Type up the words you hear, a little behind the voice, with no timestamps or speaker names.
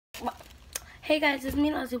Hey guys, it's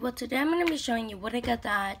me Leslie. Well, today I'm going to be showing you what I got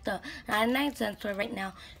at the 99-cent store right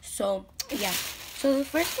now. So, yeah. So the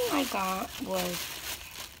first thing I got was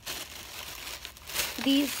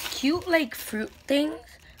these cute like fruit things.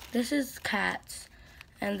 This is cats.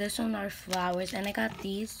 And this one are flowers. And I got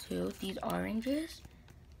these too, these oranges.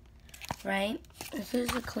 Right? This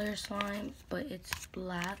is a clear slime, but it's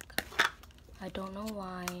black. I don't know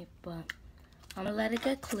why, but I'm going to let it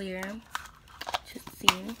get clear to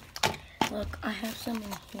see. Look, I have some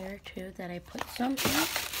in here too that I put some in.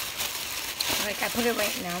 Like I put it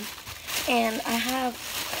right now. And I have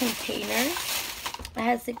containers. I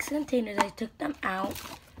had 6 containers. I took them out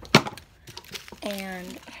and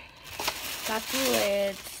got the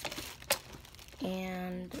lids.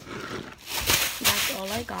 And that's all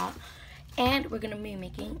I got. And we're gonna be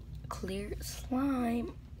making clear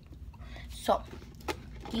slime. So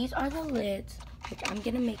these are the lids, which I'm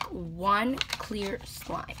gonna make 1 clear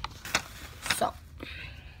slime. So,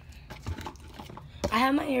 I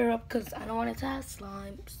have my hair up because I don't want it to have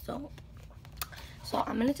slime. So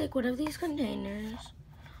I'm going to take one of these containers.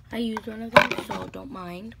 I used one of them, so don't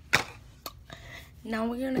mind. Now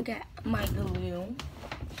we're going to get my glue.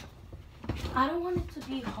 I don't want it to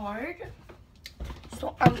be hard.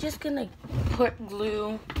 So I'm just going to put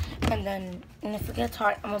glue. And if it gets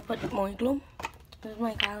hard, I'm going to put more glue. This is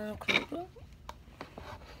my gallon of clear glue.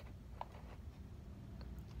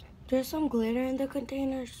 There's some glitter in the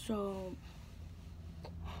container, so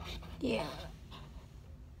yeah.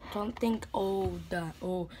 Don't think,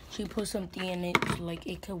 she put something in it, so, like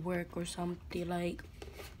it could work or something, like,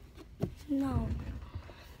 no.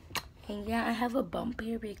 And yeah, I have a bump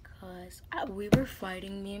here because we were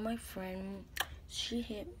fighting, me and my friend. She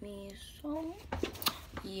hit me, so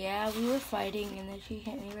yeah, we were fighting, and then she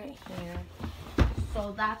hit me right here.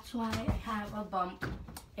 So that's why I have a bump,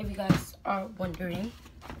 if you guys are wondering.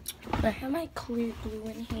 I have my clear glue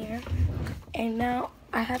in here, and now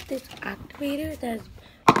I have this activator that's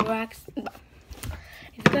borax.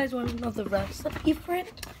 If you guys want to know the recipe for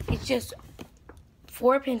it, it's just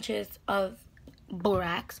 4 pinches of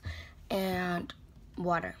borax and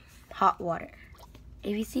water, hot water.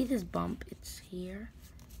 If you see this bump, it's here.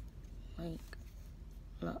 Like,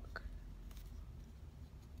 look.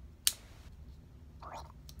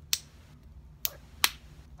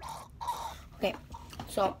 Okay,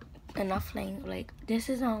 so enough laying, like this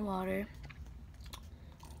is on water.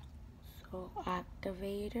 So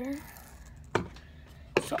activator.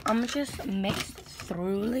 So I'm just mix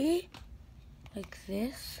thoroughly like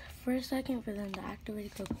this for a second for then the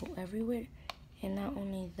activator to go everywhere. And not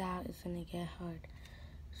only that, it's gonna get hard.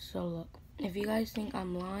 So look, if you guys think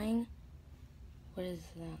I'm lying, what is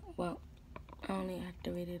that? Well, I only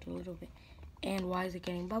activated a little bit. And why is it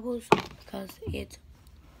getting bubbles? Because it's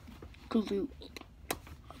glue.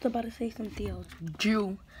 I was about to say something else. I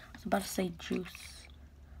was about to say juice.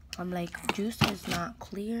 I'm like, juice is not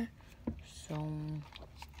clear. So,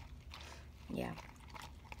 yeah.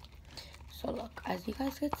 So look, as you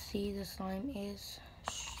guys can see, the slime is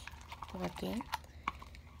working.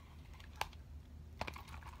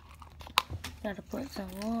 Gotta put some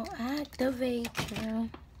more activator.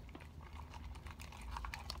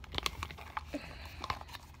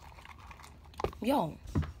 Yo,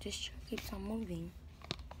 this shirt keeps on moving.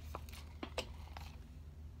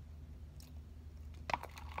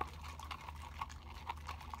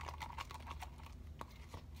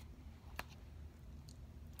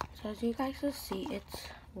 So as you guys can see, it's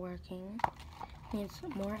working. Needs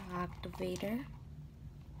more activator.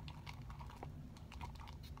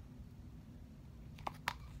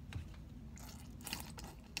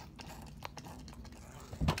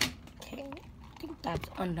 Okay, I think that's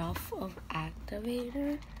enough of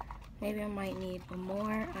activator. Maybe I might need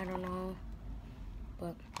more, I don't know.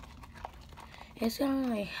 But it's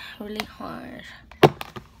gonna be really hard.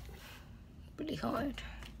 Really hard.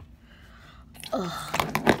 Ugh,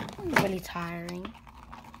 really tiring.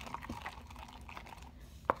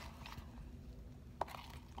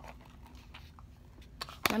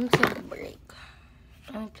 Let me take a break.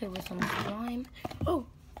 I'm gonna play with some slime. Oh,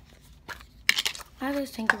 I have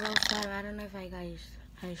this Tinkerbell slime. I don't know if I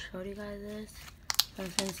showed you guys this. But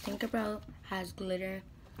since Tinkerbell has glitter,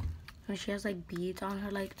 and she has like beads on her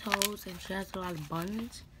like toes, and she has a lot of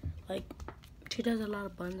buns. Like she does a lot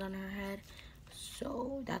of buns on her head.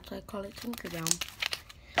 So that's why I call it Tinkerbell.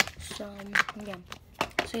 So yeah.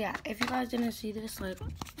 So yeah, if you guys didn't see this, like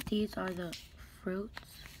these are the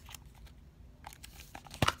fruits.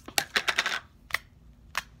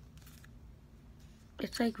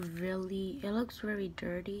 It's like really, it looks very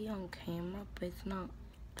dirty on camera, but it's not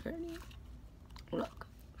dirty. Look,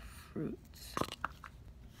 fruits.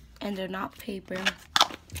 and they're not paper,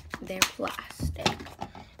 they're plastic.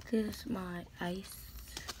 This is my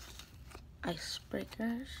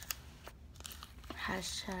icebreakers.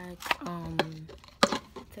 Hashtag,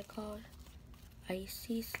 what's it called?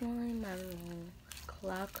 Icy slime, I don't know,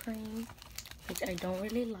 cloud cream, which I don't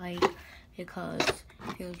really like because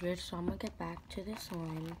it feels weird, so I'm gonna get back to the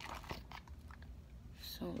slime.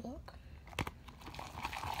 So look,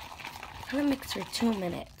 I'm gonna mix for 2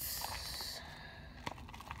 minutes.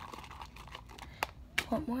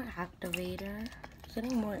 Put more activator. It's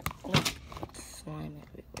getting more slime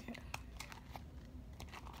everywhere.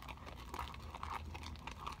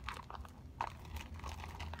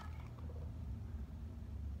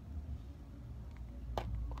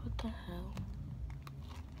 What the hell?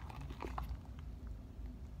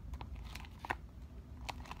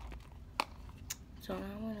 So now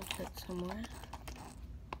I'm gonna put some more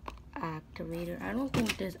activator. I don't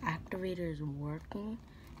think this activator is working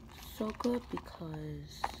so good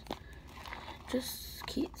because it just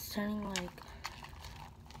keeps turning like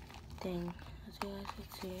thing, as you guys can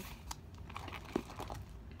see.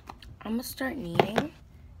 I'm gonna start kneading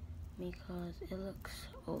because it looks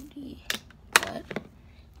OD, but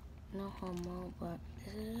no homo, but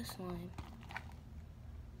this is a slime.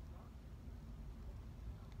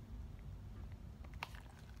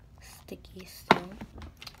 Sticky still.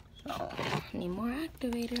 So need more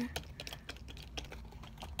activator.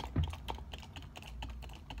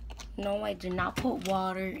 No, I did not put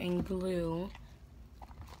water and glue.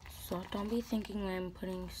 So don't be thinking I'm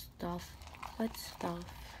putting stuff with stuff.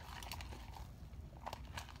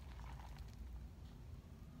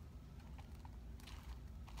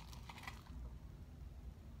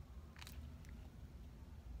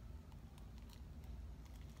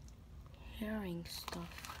 Hearing stuff.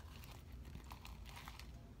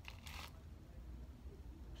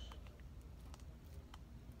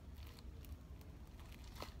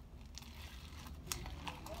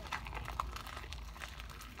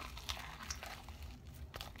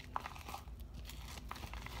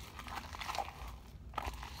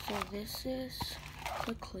 So this is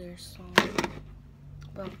the clear slime,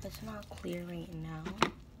 but it's not clear right now.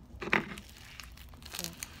 So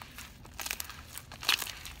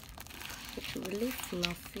it's really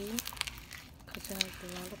fluffy because it has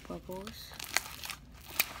a lot of bubbles.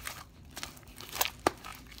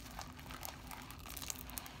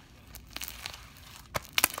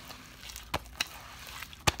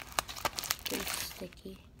 It's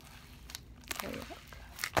sticky. Oh, look.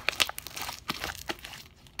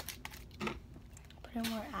 Put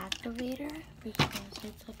in more activator because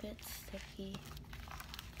it's a bit sticky.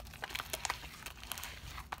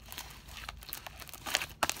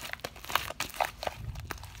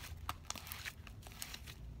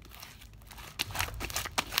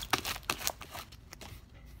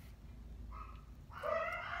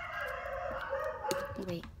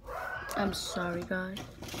 Wait, I'm sorry guys.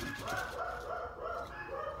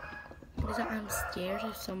 Because I'm scared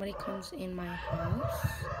if somebody comes in my house.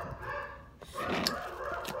 So,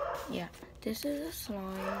 yeah, this is a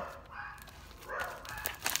slime.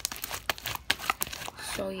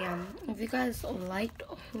 So yeah, if you guys liked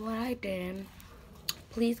what I did,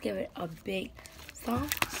 please give it a big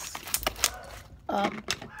thumbs up.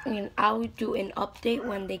 And I will do an update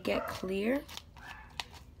when they get clear.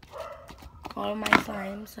 All of my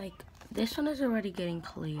slimes, like this one is already getting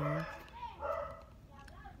clear.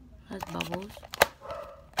 Has bubbles.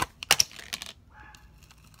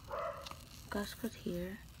 Gus put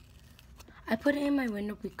here. I put it in my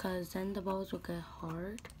window because then the bubbles will get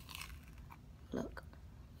hard. Look.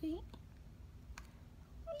 Wait.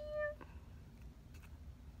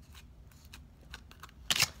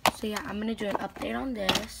 So yeah, I'm gonna do an update on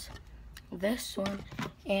this one,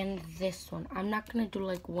 and this one. I'm not gonna do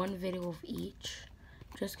like one video of each.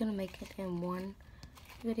 Just gonna make it in one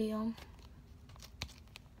video.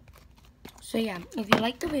 So yeah, if you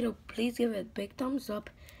like the video, please give it a big thumbs up.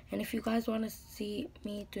 And if you guys want to see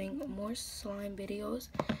me doing more slime videos,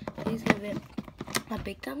 please give it a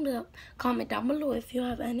big thumbs up. Comment down below if you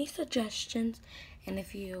have any suggestions, and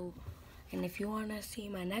if you want to see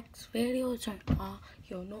my next video, turn on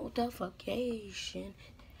your notification.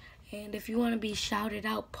 And if you want to be shouted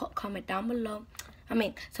out, comment down below.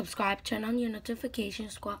 Subscribe, turn on your notification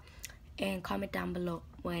squad, and comment down below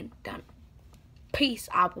when done. Peace.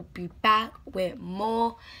 I will be back with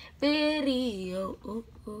more videos.